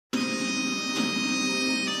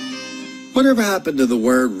Whatever happened to the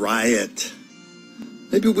word riot?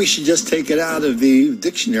 Maybe we should just take it out of the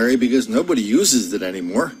dictionary because nobody uses it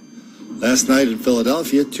anymore. Last night in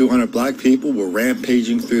Philadelphia, 200 black people were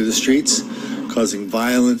rampaging through the streets, causing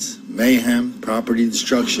violence, mayhem, property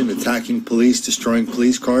destruction, attacking police, destroying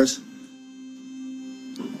police cars.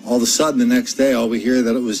 All of a sudden, the next day, all we hear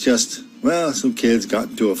that it was just, well, some kids got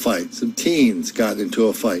into a fight. Some teens got into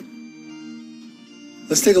a fight.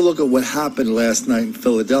 Let's take a look at what happened last night in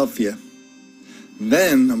Philadelphia.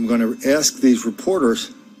 Then I'm going to ask these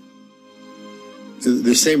reporters,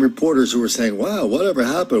 the same reporters who were saying, wow, whatever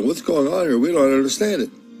happened? What's going on here? We don't understand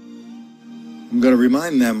it. I'm going to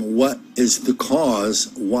remind them what is the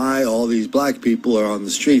cause, why all these black people are on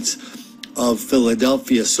the streets of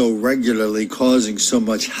Philadelphia so regularly, causing so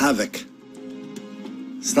much havoc.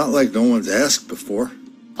 It's not like no one's asked before.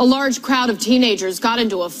 A large crowd of teenagers got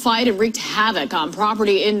into a fight and wreaked havoc on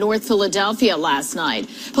property in North Philadelphia last night.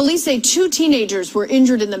 Police say 2 teenagers were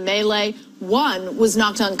injured in the melee. 1 was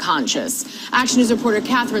knocked unconscious. Action News reporter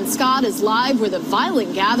Catherine Scott is live where the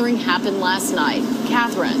violent gathering happened last night.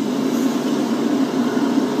 Catherine.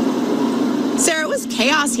 Sarah, it was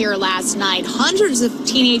chaos here last night. Hundreds of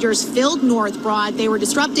teenagers filled North Broad. They were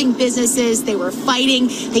disrupting businesses. They were fighting.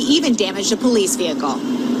 They even damaged a police vehicle.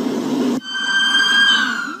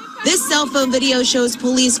 This cell phone video shows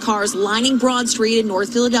police cars lining Broad Street in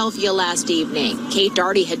North Philadelphia last evening. Kate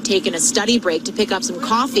Darty had taken a study break to pick up some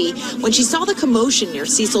coffee when she saw the commotion near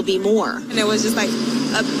Cecil B. Moore. And it was just like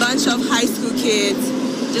a bunch of high school kids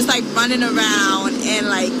just like running around, and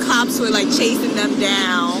like cops were like chasing them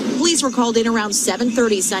down. Police were called in around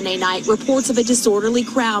 7:30 Sunday night. Reports of a disorderly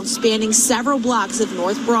crowd spanning several blocks of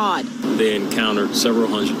North Broad. They encountered several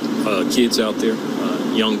hundred kids out there,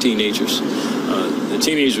 young teenagers. The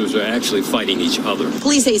teenagers were actually fighting each other.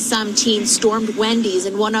 Police say some teens stormed Wendy's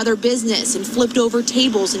and one other business and flipped over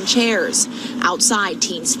tables and chairs. Outside,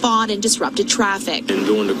 teens fought and disrupted traffic. And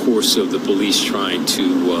during the course of the police trying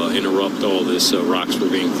to interrupt all this, rocks were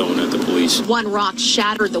being thrown at the police. One rock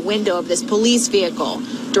shattered the window of this police vehicle.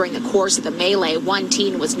 During the course of the melee, 1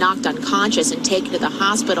 teen was knocked unconscious and taken to the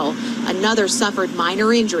hospital. Another suffered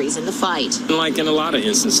minor injuries in the fight. Like in a lot of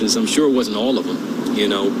instances, I'm sure it wasn't all of them,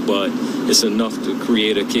 but it's enough to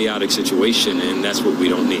create a chaotic situation, and that's what we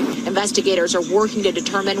don't need. Investigators are working to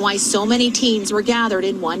determine why so many teens were gathered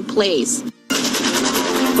in one place.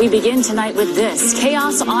 We begin tonight with this.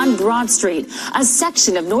 Chaos on Broad Street. A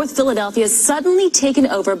section of North Philadelphia is suddenly taken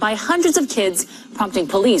over by hundreds of kids, prompting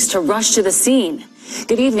police to rush to the scene.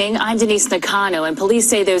 Good evening, I'm Denise Nakano, and police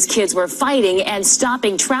say those kids were fighting and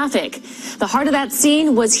stopping traffic. The heart of that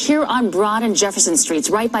scene was here on Broad and Jefferson Streets,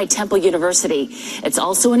 right by Temple University. It's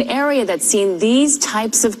also an area that's seen these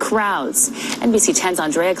types of crowds. NBC 10's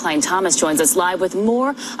Andrea Klein-Thomas joins us live with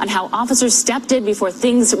more on how officers stepped in before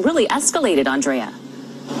things really escalated, Andrea.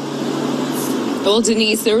 Well,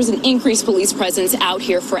 Denise, there was an increased police presence out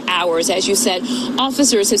here for hours. As you said,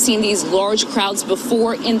 officers have seen these large crowds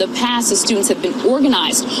before in the past as students have been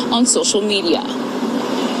organized on social media.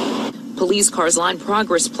 Police cars line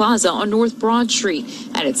Progress Plaza on North Broad Street.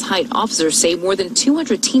 At its height, officers say more than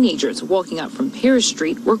 200 teenagers walking up from Paris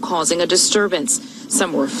Street were causing a disturbance.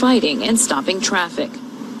 Some were fighting and stopping traffic.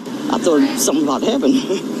 I thought something about to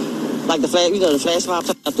happen. Like the flash mob,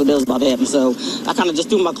 I thought that was about to happen. So I kind of just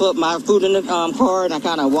threw my food in the car, and I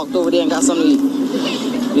kind of walked over there and got something to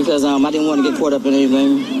eat because I didn't want to get caught up in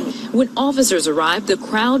anything. When officers arrived, the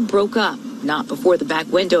crowd broke up. Not before the back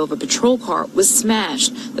window of a patrol car was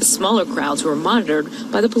smashed. The smaller crowds were monitored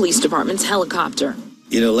by the police department's helicopter.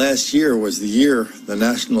 Last year was the year the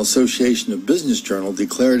National Association of Business Journal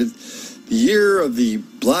declared it the year of the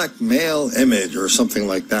black male image or something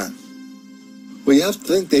like that. Well, you have to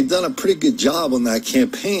think they've done a pretty good job on that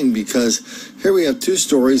campaign because here we have 2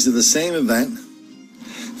 stories of the same event,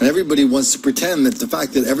 and everybody wants to pretend that the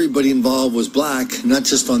fact that everybody involved was black, not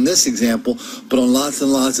just on this example, but on lots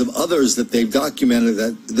and lots of others that they've documented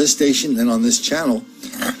at this station and on this channel,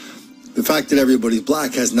 the fact that everybody's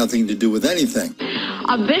black has nothing to do with anything.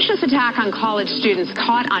 A vicious attack on college students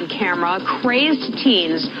caught on camera. Crazed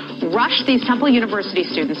teens rushed these Temple University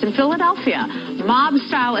students in Philadelphia.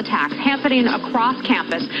 Mob-style attacks happening across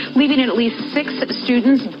campus, leaving at least 6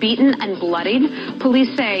 students beaten and bloodied.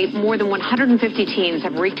 Police say more than 150 teens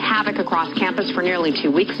have wreaked havoc across campus for nearly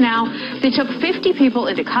 2 weeks now. They took 50 people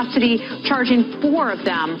into custody, charging 4 of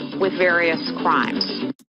them with various crimes.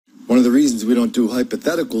 One of the reasons we don't do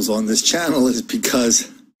hypotheticals on this channel is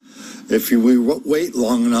because if we wait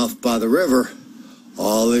long enough by the river,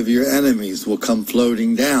 all of your enemies will come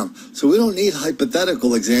floating down. So we don't need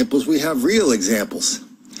hypothetical examples, we have real examples.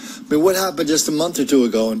 I mean, what happened just a month or two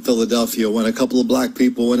ago in Philadelphia when a couple of black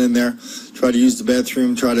people went in there, tried to use the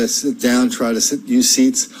bathroom, tried to sit down, use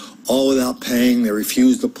seats, all without paying. They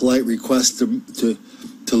refused a polite request to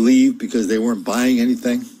leave because they weren't buying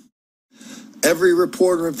anything. Every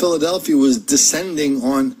reporter in Philadelphia was descending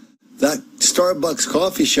on that Starbucks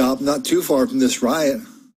coffee shop not too far from this riot,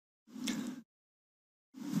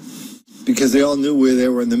 because they all knew where they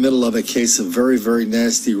were in the middle of a case of very, very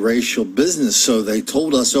nasty racial business. So they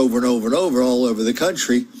told us over and over and over all over the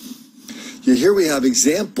country. Here we have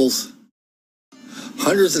examples,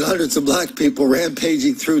 hundreds and hundreds of black people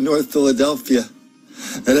rampaging through North Philadelphia.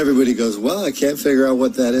 And everybody goes, well, I can't figure out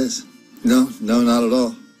what that is. No, not at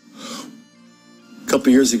all. A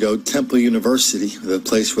couple years ago, Temple University, the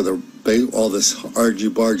place where all this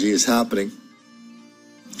argy-bargy is happening,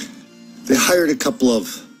 they hired a couple of,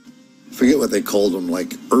 forget what they called them,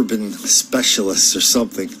 like urban specialists or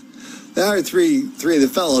something. They hired three of the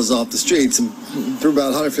fellas off the streets and threw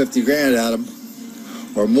about 150 grand at them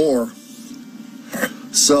or more,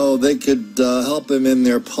 so they could help them in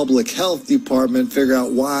their public health department figure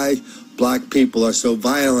out why black people are so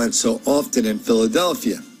violent so often in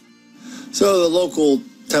Philadelphia. So the local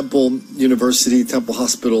Temple University, Temple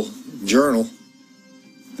Hospital Journal,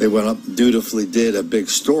 they went up and dutifully did a big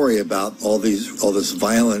story about all this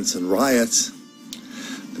violence and riots.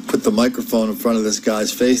 They put the microphone in front of this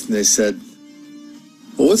guy's face and they said,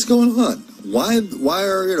 well, what's going on? Why is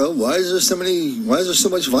there so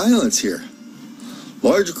much violence here?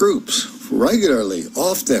 Large groups, regularly,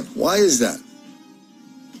 often. Why is that?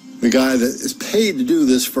 The guy that is paid to do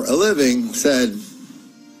this for a living said,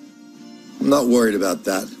 I'm not worried about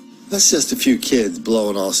that. That's just a few kids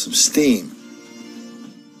blowing off some steam.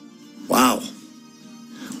 Wow.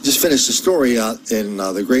 Just finished a story out in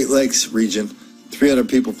the Great Lakes region. 300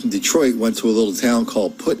 people from Detroit went to a little town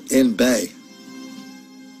called Put-in Bay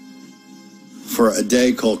for a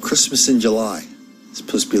day called Christmas in July. It's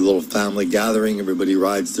supposed to be a little family gathering. Everybody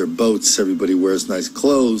rides their boats. Everybody wears nice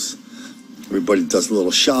clothes. Everybody does a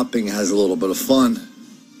little shopping, has a little bit of fun.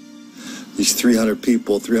 These 300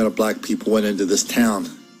 black people went into this town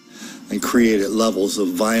and created levels of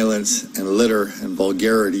violence and litter and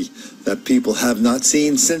vulgarity that people have not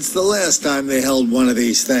seen since the last time they held one of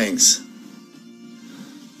these things.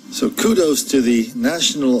 So kudos to the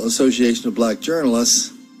National Association of Black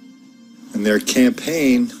Journalists and their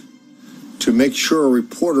campaign to make sure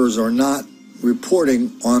reporters are not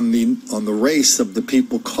reporting on the race of the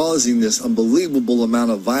people causing this unbelievable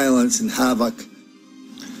amount of violence and havoc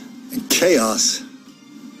and chaos.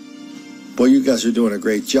 Boy, you guys are doing a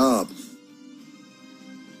great job.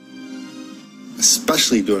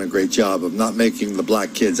 Especially doing a great job of not making the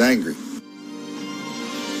black kids angry.